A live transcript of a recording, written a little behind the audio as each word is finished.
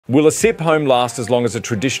Will a SIP home last as long as a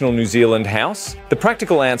traditional New Zealand house? The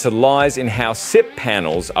practical answer lies in how SIP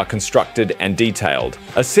panels are constructed and detailed.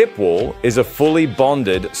 A SIP wall is a fully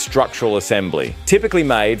bonded structural assembly, typically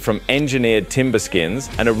made from engineered timber skins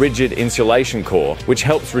and a rigid insulation core, which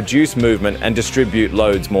helps reduce movement and distribute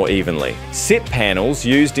loads more evenly. SIP panels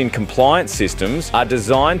used in compliant systems are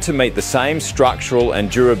designed to meet the same structural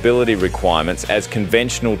and durability requirements as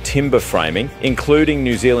conventional timber framing, including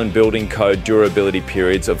New Zealand Building Code durability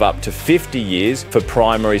periods of up to 50 years for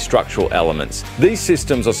primary structural elements. These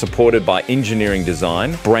systems are supported by engineering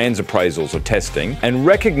design, brands appraisals or testing, and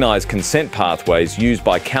recognised consent pathways used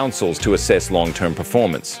by councils to assess long-term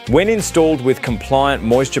performance. When installed with compliant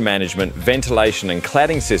moisture management, ventilation and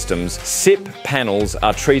cladding systems, SIP panels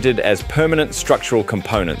are treated as permanent structural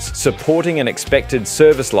components, supporting an expected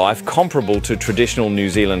service life comparable to traditional New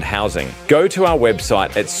Zealand housing. Go to our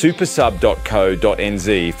website at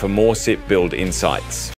supersub.co.nz for more SIP build insights.